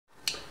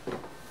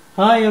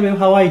Hi everyone,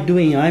 how are you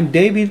doing? I'm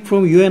David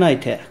from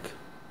UNITECH.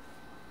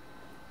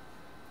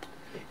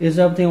 Is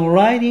everything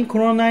alright in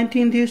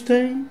Corona-19 this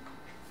day?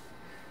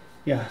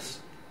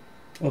 Yes.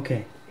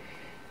 Okay.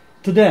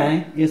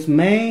 Today is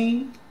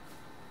May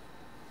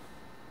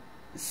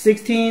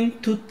 16,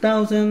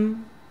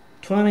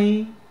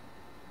 2020.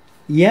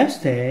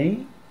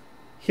 Yesterday,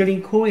 here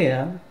in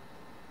Korea,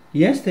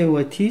 yesterday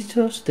was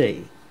Teacher's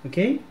Day.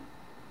 Okay?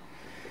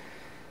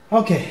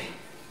 Okay.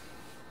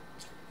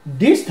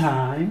 This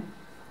time,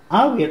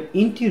 I will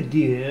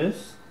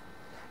introduce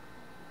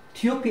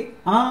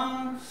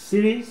TOPR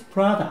series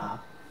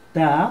product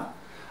that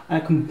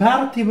are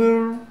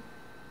compatible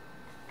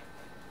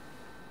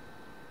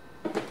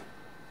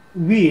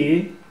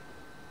with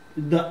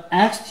the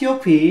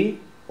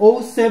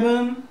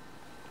XTOP07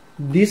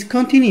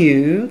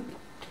 discontinued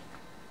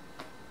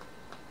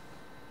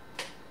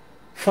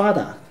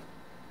product,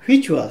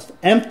 which was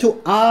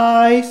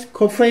M2I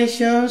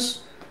Corporation's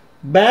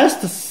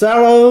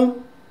bestseller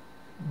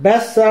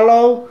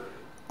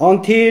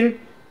until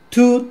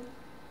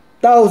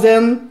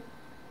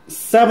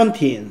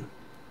 2017.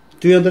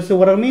 Do you understand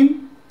what I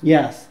mean?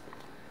 Yes.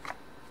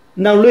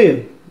 Now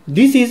look,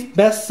 this is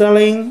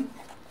best-selling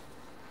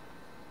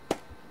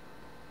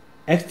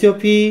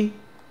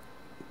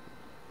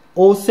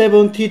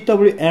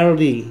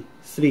XTOP07TW-LD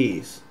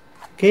series.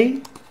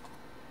 Okay?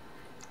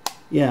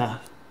 Yeah.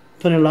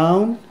 Turn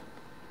around.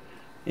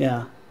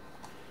 Yeah.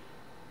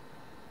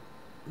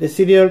 The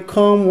serial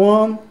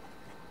COM1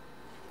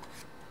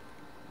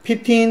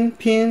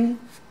 15-pin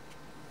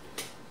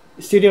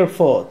serial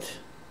port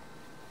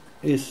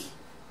is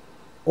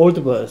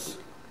old bus.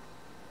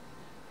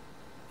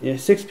 Yeah,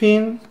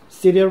 6-pin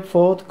serial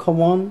port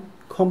COM1,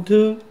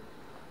 COM2,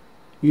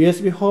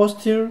 USB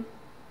host,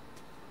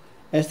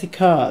 SD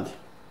card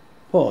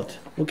port.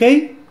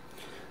 Okay,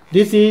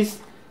 this is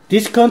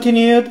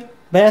discontinued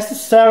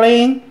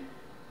best-selling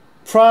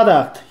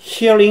product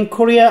here in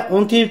Korea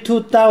until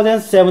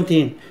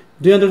 2017.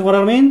 Do you understand what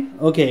I mean?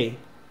 Okay.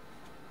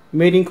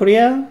 Made in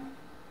Korea,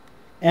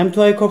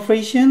 M2I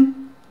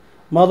Corporation,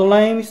 model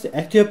name is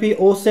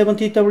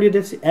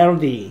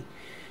XTOP07TW-LD,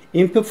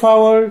 input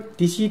power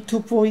DC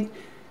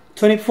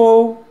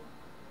 2.24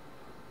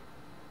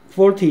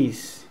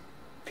 volts,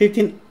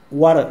 15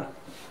 watt.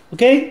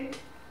 Okay?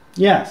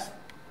 Yes.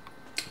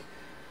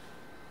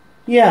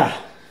 Yeah.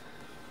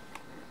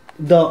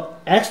 The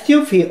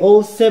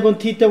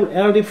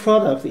XTOP07TW-LD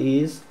product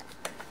is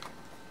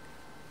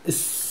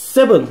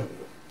 7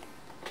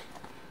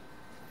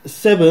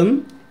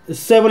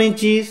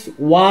 inches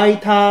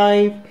wide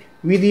type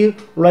with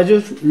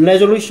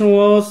resolution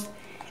was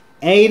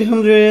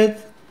 800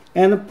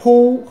 and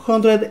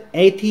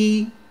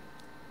 480,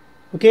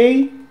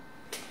 okay,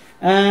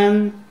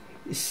 and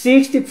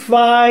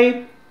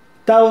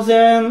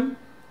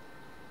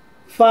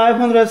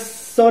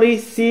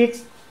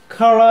 65,536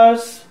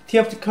 colors,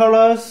 TFT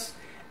colors,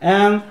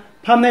 and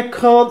panel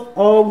code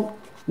of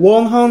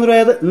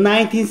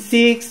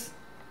 196,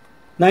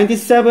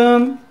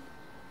 97,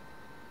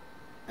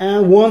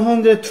 and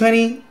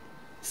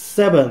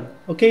 127.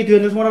 Okay, do you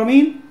understand what I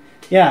mean?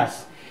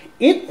 Yes.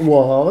 It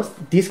was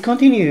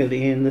discontinued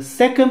in the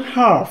second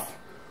half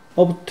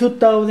of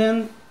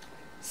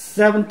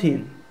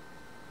 2017.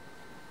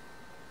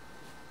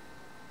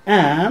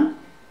 And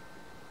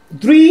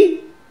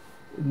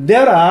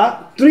there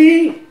are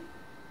three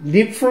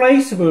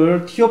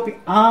replaceable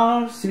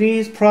TOPR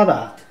series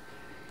products.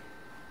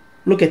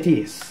 Look at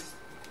this.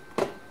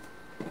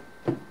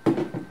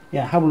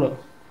 Yeah, have a look.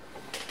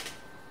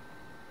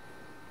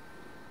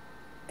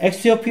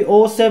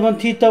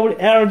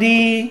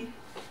 XTOP07TW-LD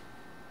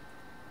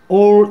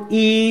or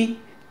E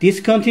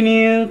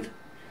discontinued,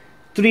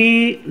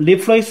 3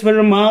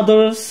 replaceable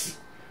models.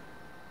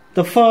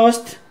 The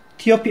first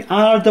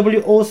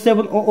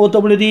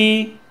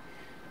TOPRW0700WD,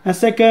 and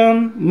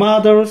second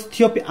models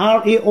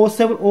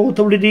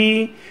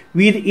TOPRE0700WD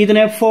with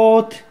Ethernet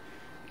port.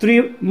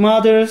 3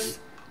 models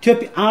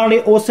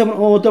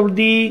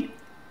TOPRE0700WD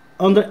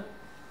under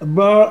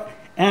bar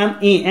and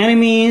in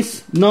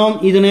enemies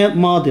non-Ethernet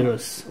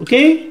models.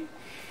 Okay?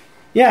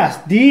 Yes,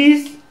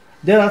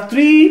 there are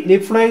 3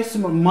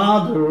 replacement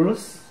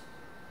models.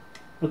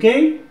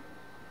 Okay?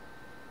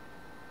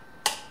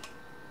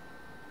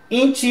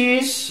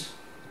 Inches,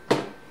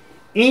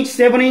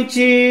 7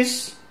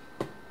 inches,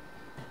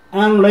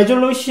 and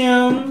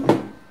resolution,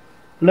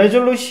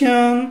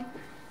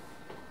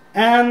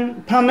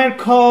 and panel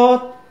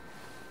code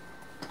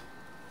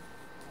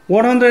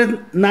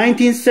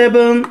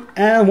 197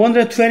 and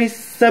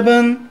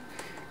 127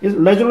 is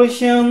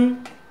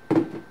resolution.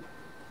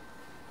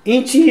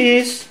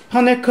 Inches,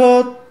 panel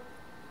code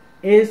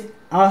is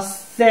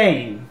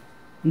same.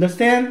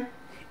 Understand?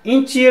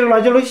 Inch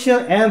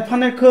resolution and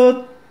panel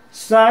code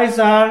size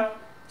are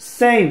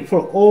same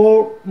for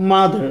all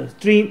models,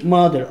 3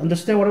 models.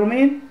 Understand what I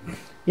mean?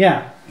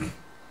 Yeah.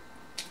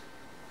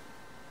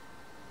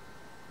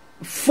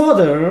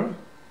 Furthermore,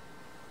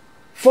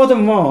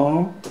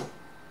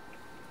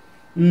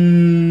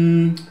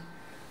 the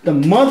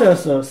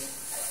models of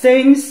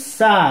same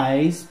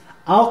size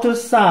outer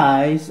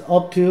size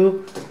up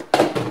to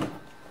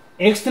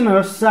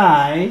external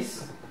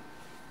size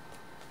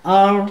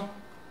are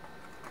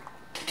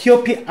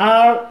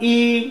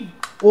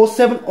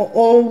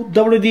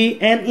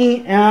TOPRE0700WD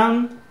NE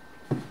and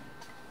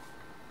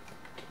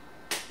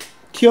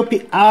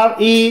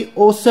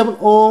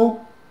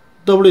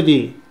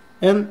TOPRE0700WD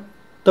and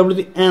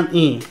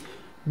WDNE.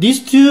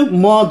 These two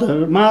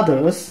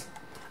models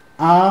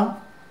are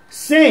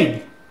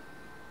same.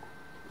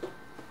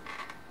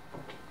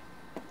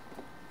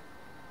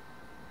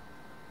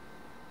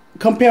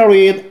 Compare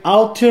with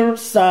outer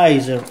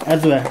size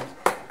as well.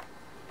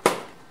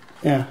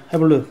 Yeah,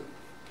 have a look.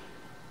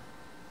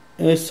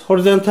 It's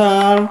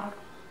horizontal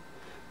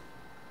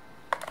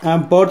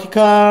and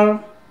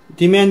vertical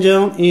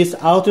dimension is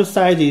outer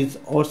side is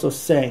also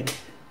same.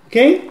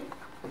 Okay?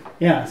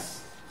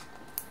 Yes.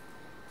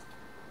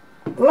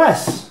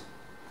 Let's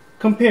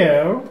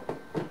compare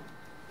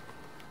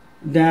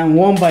them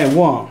one by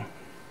one.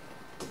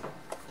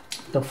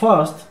 The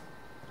first,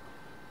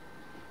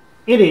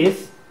 it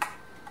is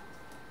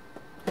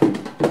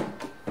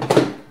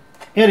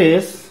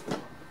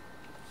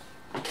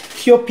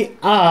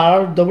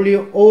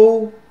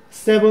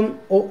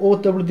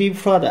TOPRW0700WD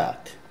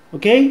product.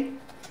 Okay,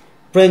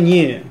 brand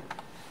new.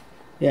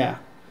 Yeah,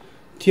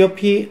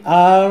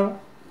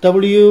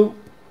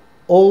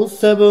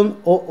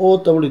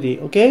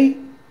 TOPRW0700WD. Okay,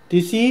 do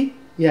you see?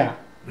 Yeah,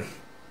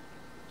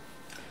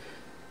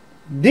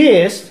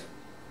 this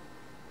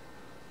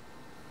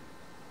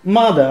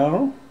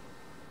model,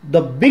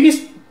 the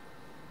biggest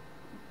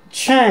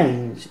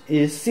change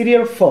is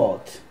serial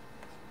fault.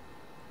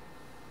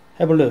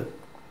 Have a look.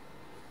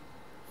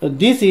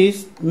 This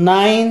is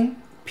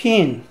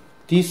 9-pin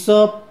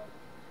DSOP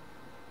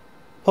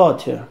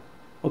port here.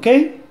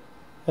 Okay?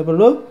 Have a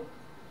look.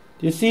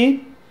 Do you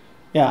see?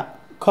 Yeah.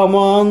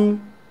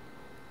 Come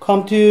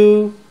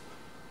to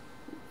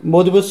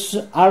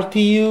Modbus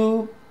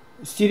RTU,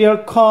 serial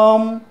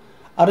COM,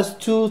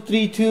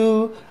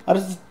 RS232,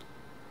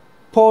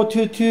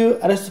 RS422,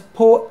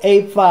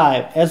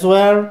 RS485 as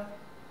well.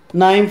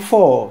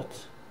 9-4.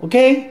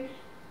 Okay?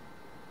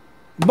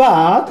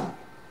 But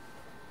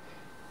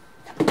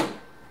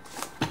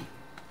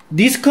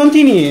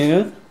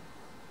discontinued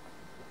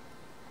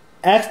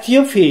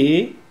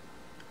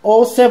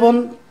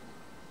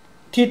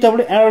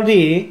XTOP07TW-LD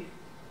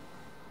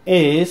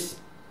is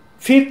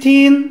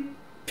 15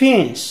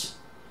 pins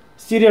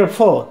serial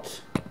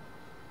fault.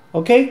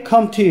 Okay,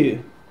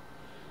 COM2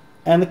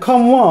 and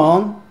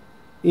COM1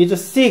 is a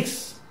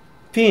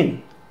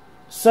 6-pin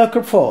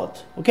circuit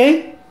fault.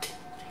 Okay,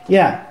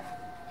 yeah.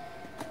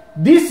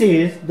 This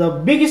is the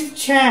biggest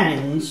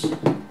change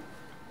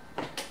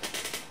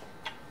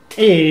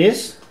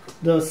is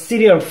the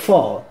serial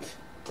fault.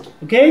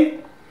 Okay,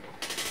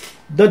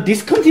 the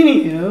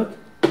discontinued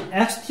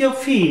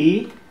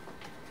XTOP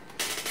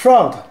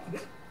product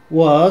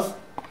was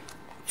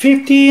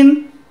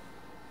 15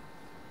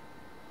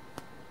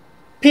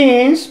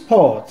 pins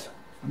port,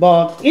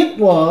 but it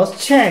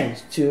was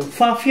changed to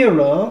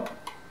popular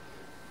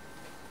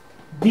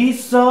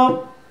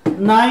DSOP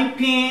 9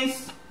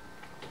 pins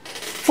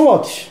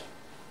port.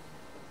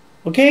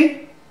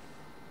 Okay,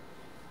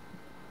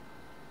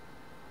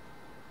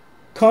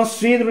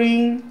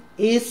 considering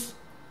its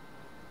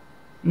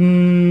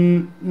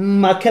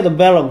market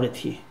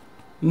availability.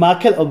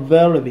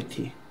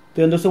 Do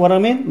you understand what I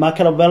mean?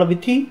 Market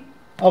availability.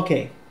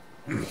 Okay.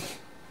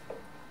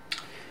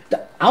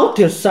 The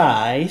outer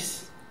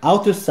size a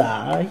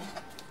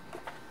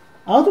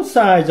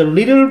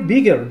little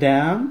bigger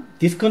than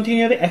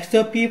discontinued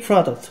XTOP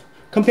product.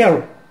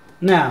 Compare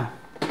now.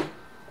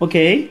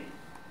 Okay,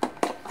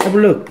 have a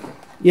look.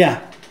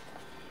 Yeah.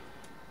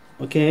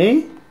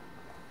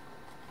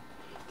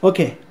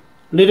 Okay,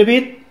 little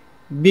bit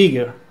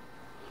bigger,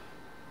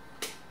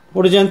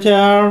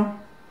 horizontal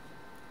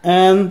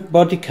and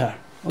vertical.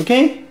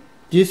 Okay,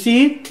 do you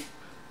see it?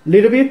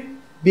 Little bit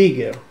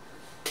bigger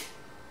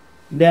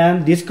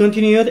than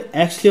discontinued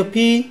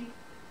XTOP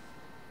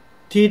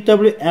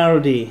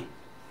TW-LD.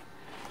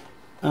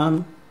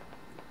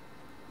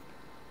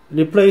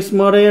 Replace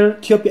model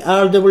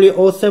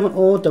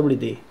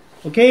TOPRW0700WD.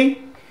 Okay,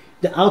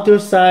 the outer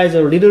size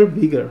a little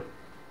bigger.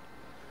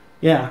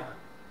 Yeah.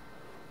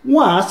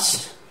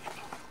 What's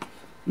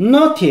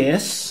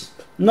notice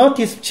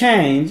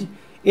change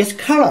is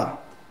color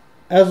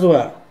as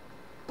well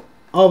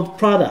of the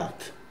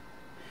product.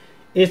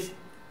 It's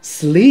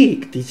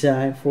sleek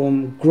design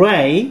from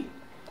gray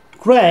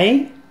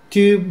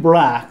to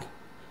black.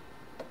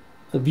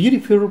 A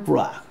beautiful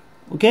black.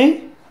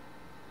 Okay.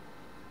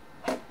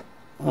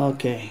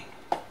 Okay.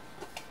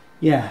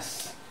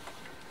 Yes.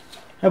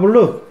 Have a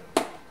look.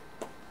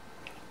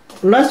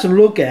 Let's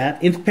look at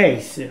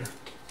interface here.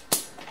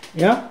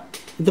 Yeah,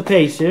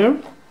 interface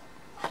here.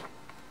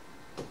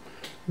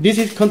 This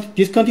is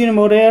discontinued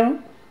model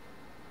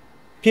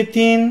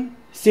 15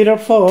 serial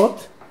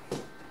fault,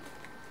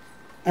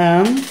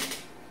 and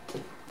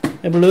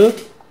have a look.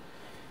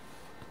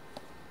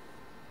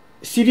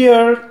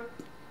 Serial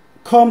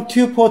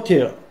COM2 port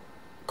here.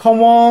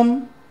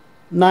 COM1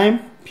 9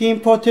 pin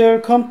porter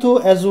come to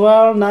as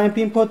well, 9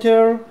 pin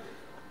porter,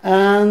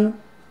 and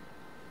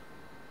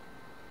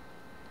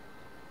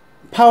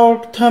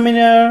power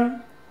terminal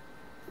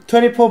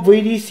 24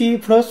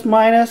 VDC plus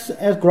minus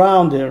as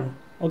grounder,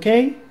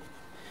 okay,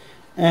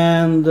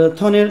 and the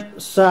tunnel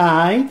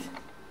side,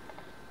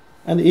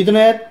 and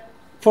Ethernet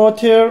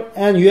porter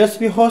and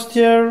USB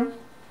hoster,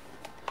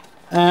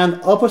 and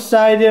upper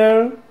side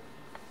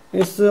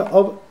is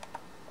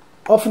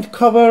often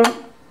cover,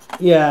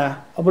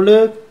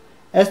 overlook,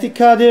 SD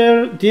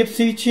card, deep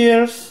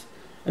switches,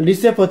 and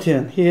reset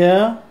button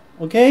here,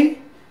 okay.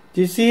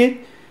 Do you see it?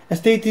 A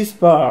status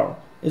bar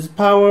is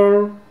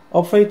power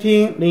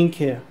operating link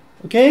here,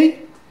 okay.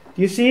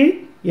 Do you see it?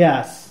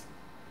 Yes.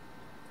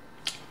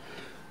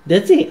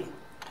 That's it.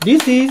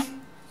 This is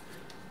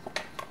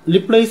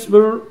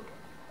replaceable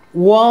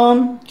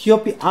one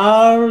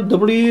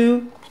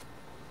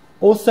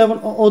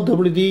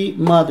TOPRW0700WD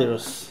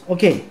models.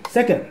 Okay,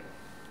 second.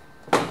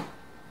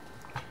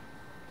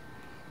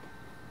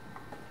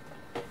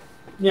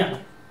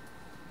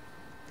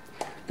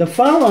 The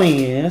following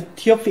is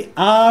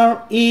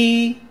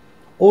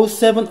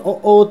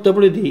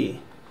TOPRE0700WD,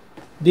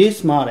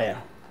 this model.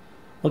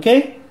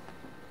 Okay?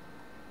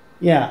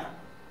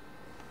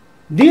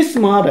 This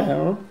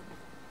model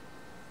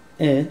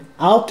is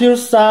outer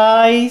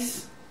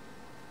size,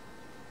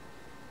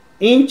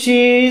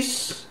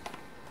 inches,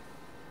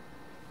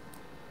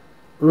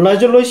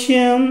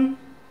 resolution,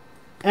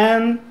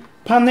 and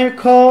panel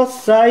cut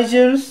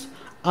sizes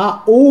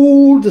are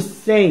all the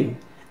same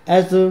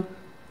as the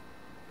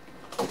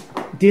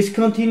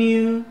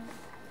discontinued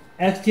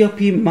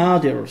XTOP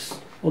models.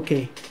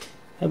 Okay,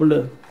 have a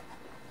look.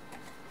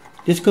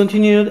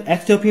 Discontinued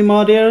XTOP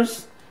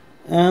models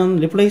and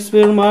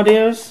replaceable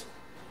models,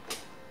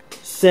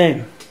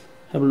 same.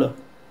 Have a look.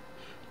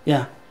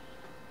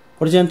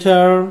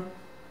 Horizontal,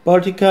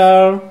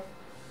 vertical,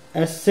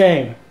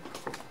 same.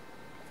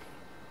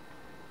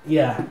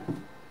 The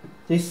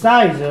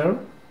sizer,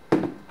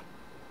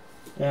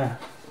 have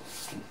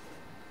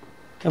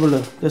a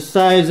look. The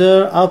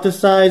sizer, outer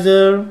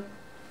sizer.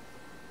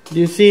 Do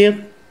you see it?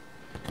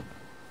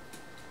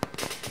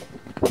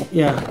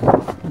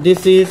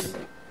 This is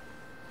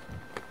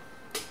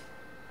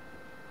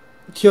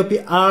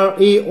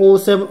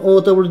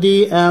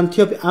TOPRE0700WD and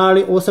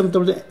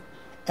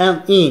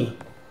TOPRE0700ME.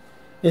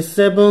 It's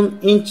 7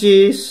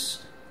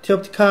 inches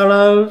TOP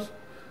colors.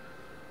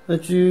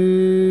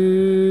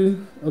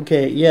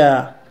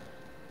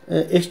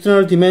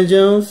 External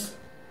dimensions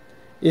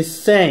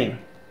is same.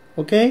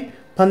 Okay,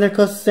 panel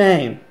cut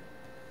same.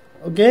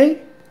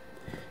 Okay,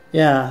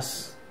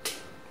 yes.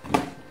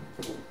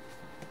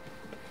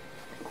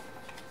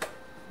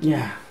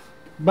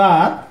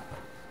 But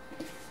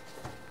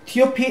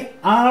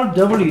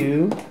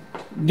TOPRW,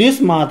 these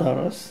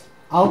models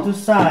outer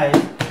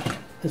size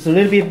is a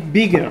little bit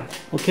bigger.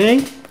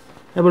 Okay,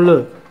 have a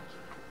look.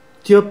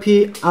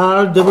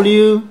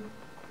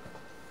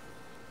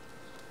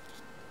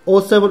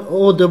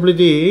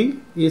 TOPRW0700WD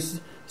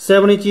is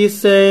 7 inches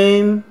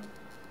same.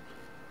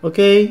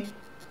 Okay,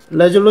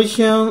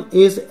 resolution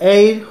is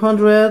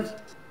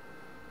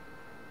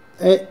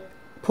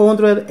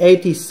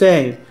 480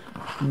 same,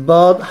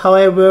 but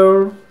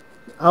however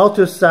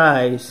outer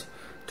size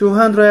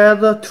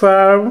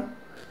 212,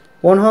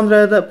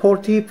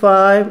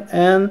 145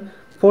 and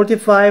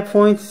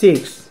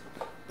 45.6,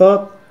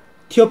 but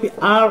TOPRE,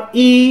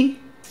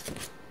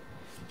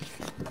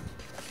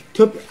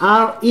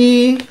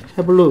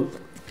 have a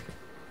look.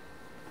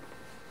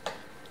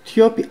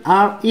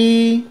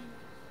 TOPRE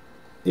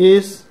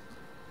is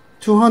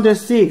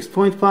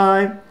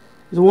 206.5,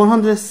 is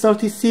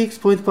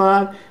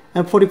 136.5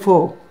 and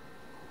 44,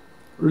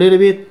 a little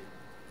bit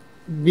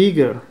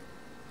bigger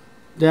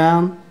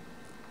than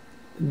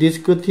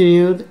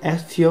discontinued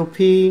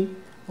XTOP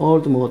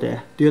old model.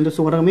 Do you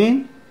understand what I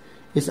mean?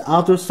 Its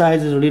outer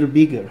size is a little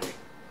bigger.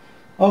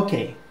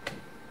 Okay.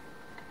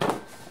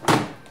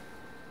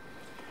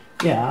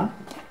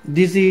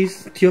 This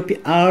is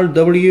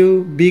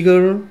TOPRW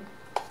bigger,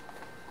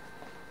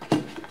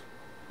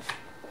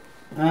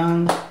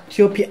 and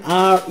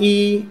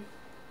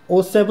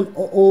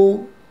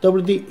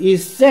TOPRE0700WD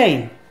is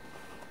same,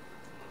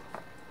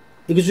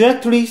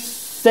 exactly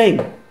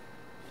same,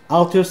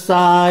 outer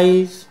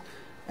size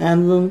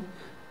and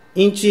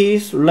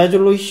inches,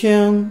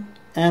 resolution,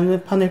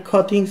 and panel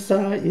cutting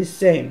size is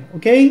same.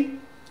 Okay,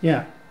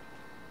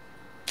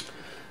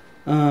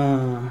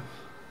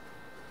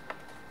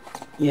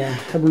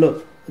 have a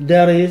look.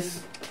 There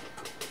is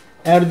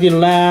LED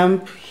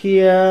lamp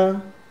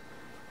here,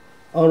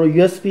 or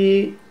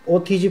USB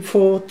OTG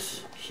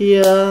port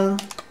here.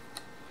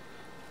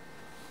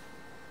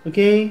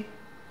 Okay,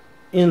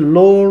 in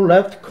lower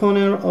left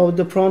corner of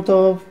the front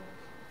of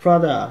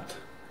product,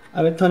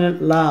 I will turn it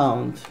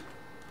round.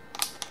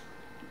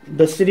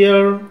 The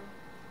serial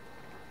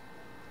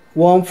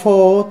 1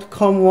 port,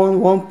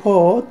 common 1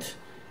 port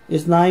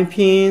is 9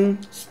 pin,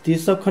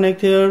 this sub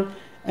connector,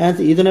 and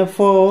the Ethernet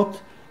port,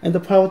 and the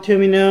power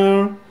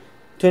terminal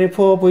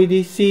 24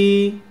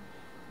 VDC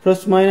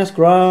plus minus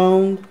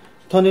ground,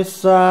 tunnel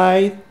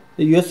side,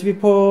 the USB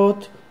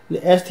port, the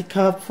SD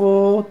card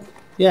port.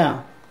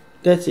 Yeah,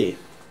 that's it.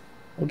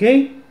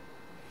 Okay?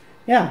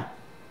 Yeah.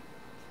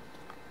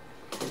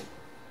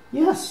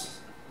 Yes.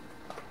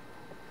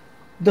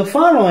 The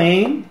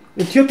following,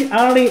 the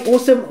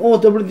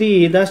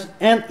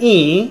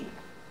TOPRW0700WD-NE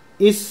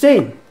is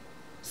same,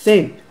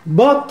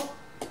 but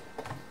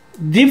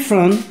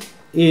different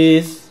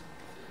is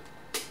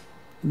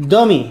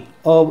dummy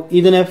of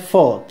Ethernet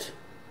fault.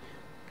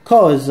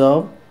 Cause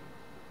of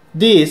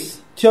this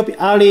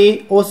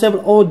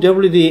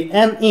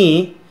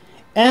TOPRW0700WD-NE,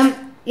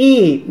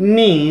 NE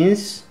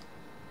means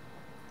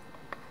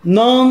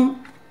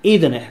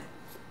non-Ethernet.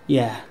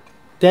 Yeah,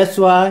 that's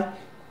why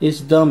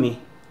it's dummy.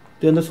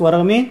 Do you understand what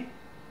I mean?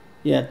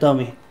 Yeah,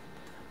 dummy.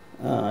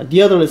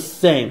 The other is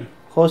same.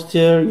 Host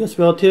here,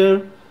 USB out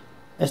here,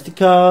 SD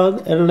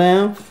card, L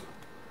lamp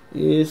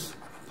is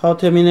power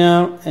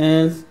terminal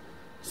and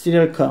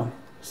serial com.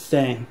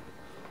 Same.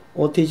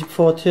 OTG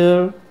port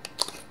here.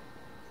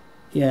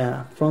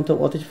 Yeah, front of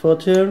OTG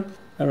port here,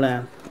 L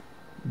lamp.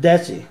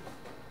 That's it.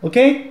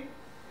 Okay?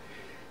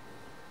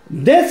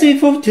 That's it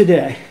for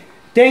today.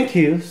 Thank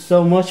you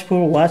so much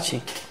for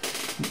watching.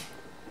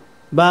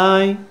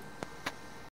 Bye.